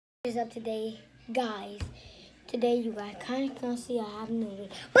What is up today, guys? Today you guys kind of gonna see I have noodles,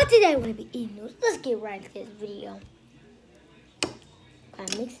 but today I'm gonna be eating noodles. Let's get right into this video.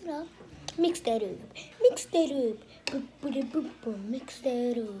 Gotta mix it up, mix that up, mix that up, boop, boop, boop, boop, mix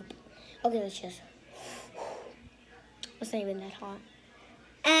that up. Okay, let's just. It's not even that hot.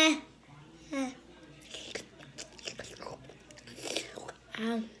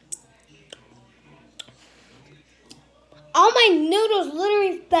 All my noodles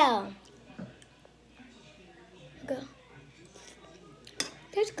literally fell. Okay.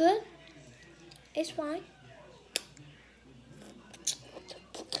 That's good. It's fine.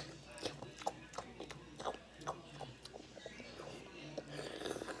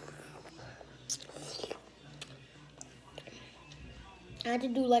 I had to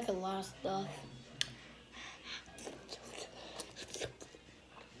do like a lot of stuff.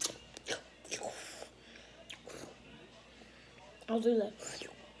 I'll do like,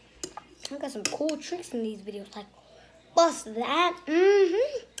 I got some cool tricks in these videos, like bust that.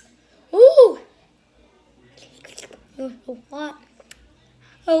 Ooh. What?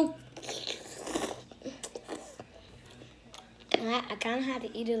 Oh. I kind of had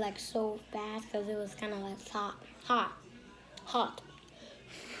to eat it like so fast because it was kind of like hot.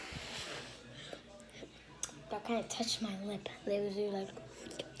 That kind of touched my lip. They was like.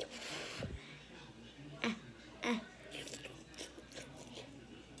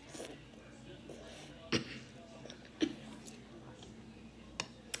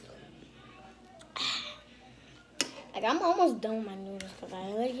 Like, I'm almost done with my noodles because I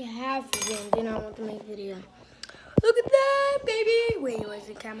already have them. Then I want to make a video. Look at that, baby. Wait, where's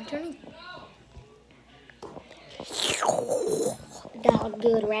the camera turning? That was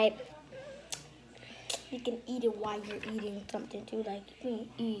good, right? You can eat it while you're eating something too. Like, you can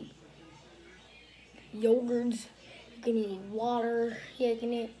eat yogurts. You can eat water. Yeah, you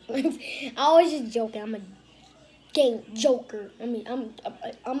can eat. I always just joking. I'm a game joker. I mean, I'm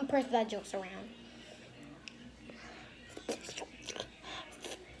a person that jokes around.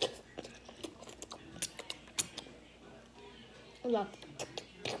 Look,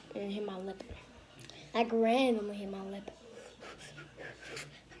 and hit my lip. Like randomly hit my lip.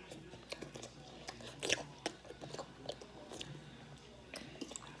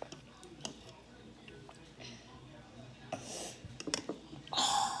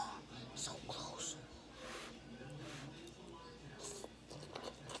 Oh, so close.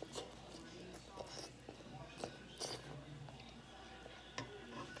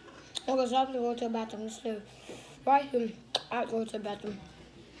 Okay, so I have to go to the bathroom. So, right here. I have to go to the bathroom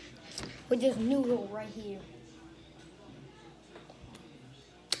with this noodle right here.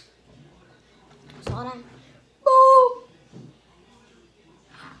 Saw that? Boom!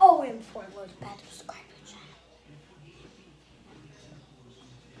 Oh, and before I go to the bathroom, subscribe to the channel.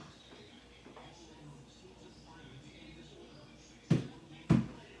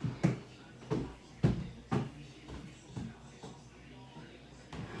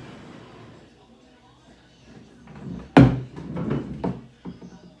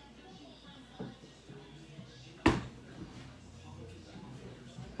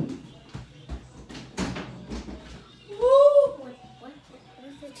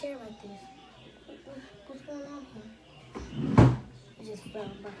 Chair like this. What's going on here? It just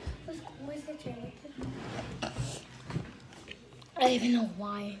fell. But where's the chair like this? I don't even know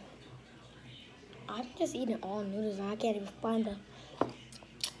why. I'm just eating all noodles and I can't even find them.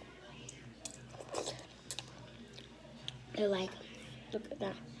 They're like, look at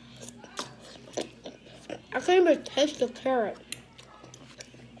that. I can't even taste the carrot.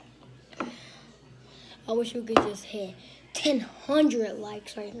 I wish we could just hit 1,000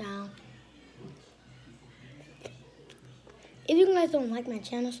 likes right now. If you guys don't like my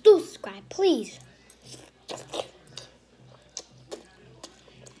channel, still subscribe, please.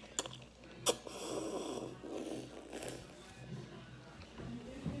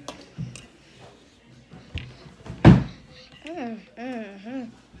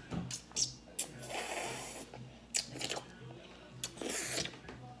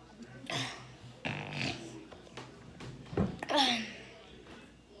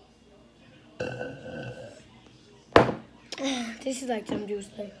 This is like some juice,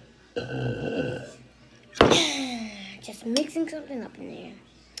 like just mixing something up in there.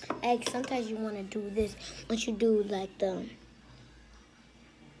 Like sometimes you want to do this once you do like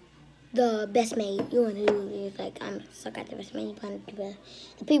the best mate. You want to do this like I'm suck at the best mate. You want to do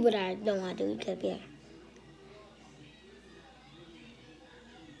the people that don't want to do it because yeah.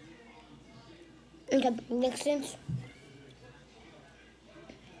 Okay, makes sense.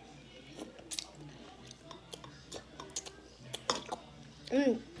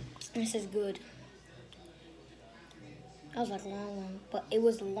 This is good. That was like a long one, but it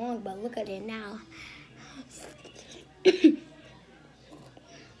was long, but look at it now.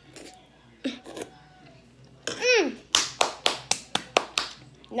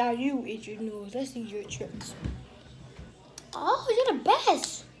 Now you eat your noodles. Let's see your tricks. Oh, you're the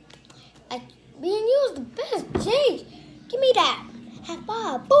best. Me and you is the best. Jeez, give me that. High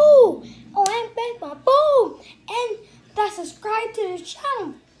five. Boom. Oh, and bang my boom. And that subscribe to the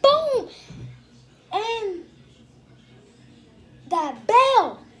channel. Boom. And that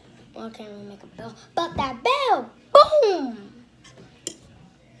bell. Well, I can't really make a bell, but that bell. Boom.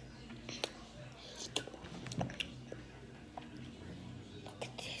 Look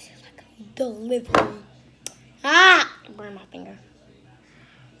at this. It's like a delivery. Ah! I burned my finger.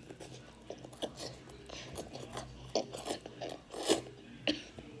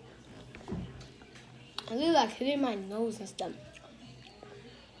 I look like hitting my nose and stuff.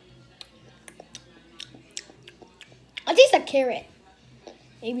 I taste a carrot.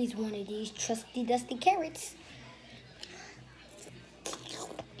 Maybe it's one of these trusty dusty carrots.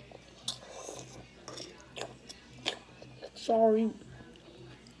 Sorry.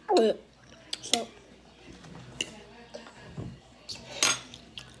 So.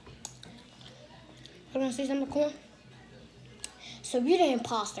 I'm gonna say something cool. So if you're the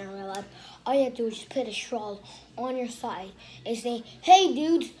imposter in real life, all you have to do is just put a straw on your side and say, hey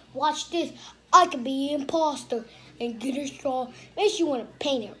dudes, watch this. I could be an imposter. And get a straw. Makes you want to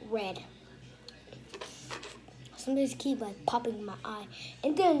paint it red. Sometimes keep like popping in my eye.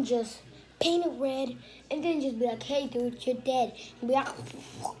 And then just paint it red. And then just be like, hey dude, you're dead. And be like,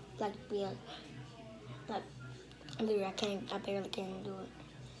 literally I barely can't do it.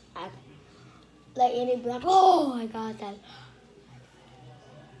 And it'd be like, oh my god, that.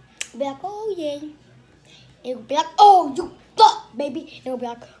 Be like, oh yeah. It would be like, oh, you thought, baby. And it would be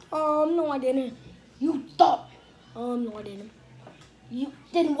like, no, I didn't. You thought. No, I didn't. You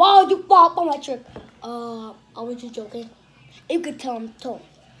didn't. Why you fall on my trick? I was just joking. You could tell him,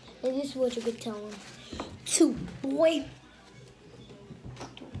 and this is what you could tell him. To boy,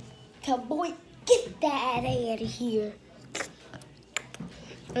 get that out of here.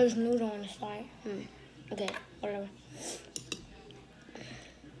 There's noodle on the side. Okay, whatever.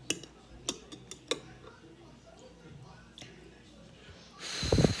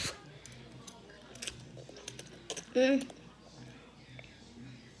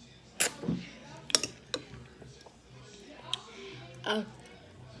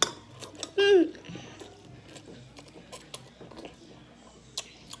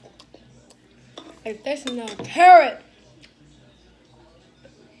 If this is not a carrot.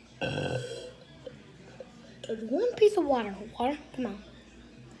 There's one piece of water. Water? Come on.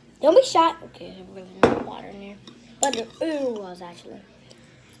 Don't be shy. Okay, there's really no water in there. But there was actually.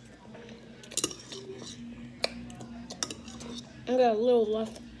 I got a little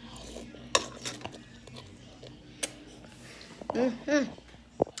left. I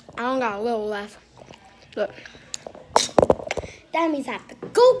don't got a little left. Look. That means I have to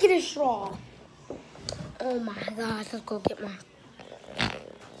go get a straw. Oh my gosh, let's go get my.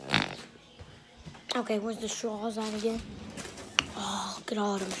 Okay, where's the straws at again? Oh, look at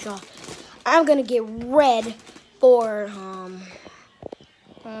all them straws. I'm gonna get red for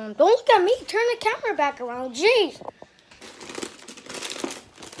don't look at me. Turn the camera back around. Jeez.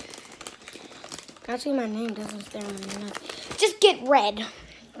 Actually, my name doesn't stand on my neck. Just get red.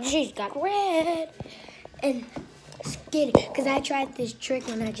 She's got red. And get it. Because I tried this trick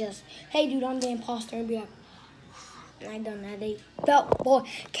when I just, hey, dude, I'm the imposter. And be like, I done that. They felt, boy,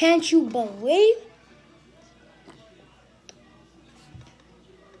 can't you believe?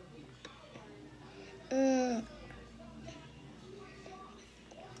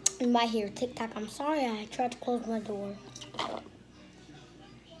 You might hear TikTok. I'm sorry. I tried to close my door.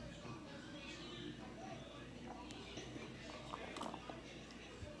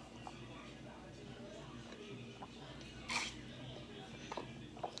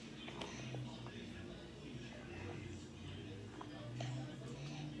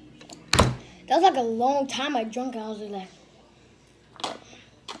 That was like a long time I drunk. I was just like,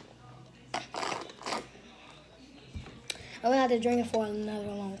 I'm gonna have to drink it for another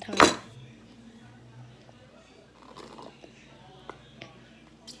long time.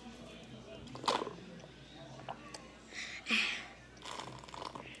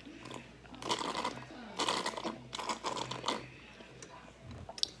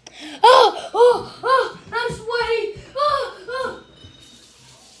 Oh, I'm sweaty.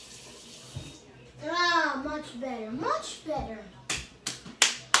 Much better, much better.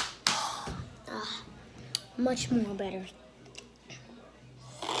 Much more better.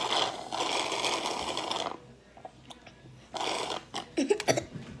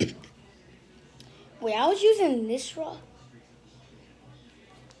 Wait, I was using this straw.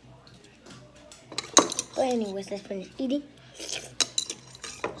 But anyways, let's finish eating.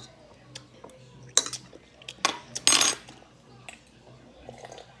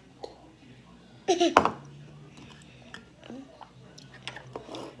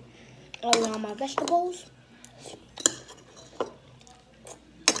 All my vegetables.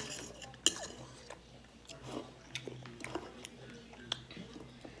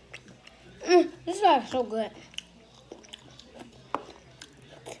 This is like so good.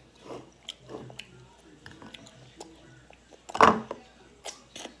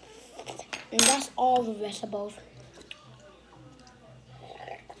 And that's all the vegetables.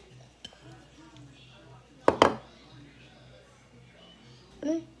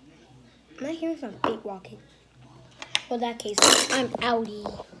 Am I hearing some feet walking? For that case, I'm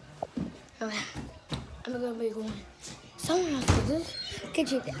outie. Okay. I'm gonna be going. Someone else do this.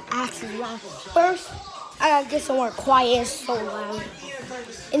 Get you the axes loud. First, I gotta get somewhere quiet. It's so loud.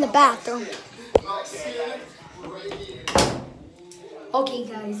 In the bathroom. Okay,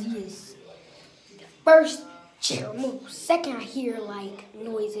 guys, yes. First, chair move. Second, I hear like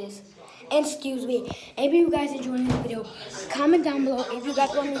noises. And excuse me. If you guys enjoyed this video, comment down below if you guys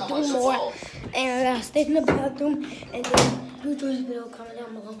want me to do more. And stay in the bathroom. And then if you enjoyed this video, comment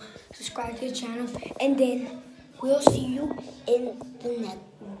down below. Subscribe to the channel. And then we'll see you in the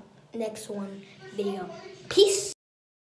next one video. Peace.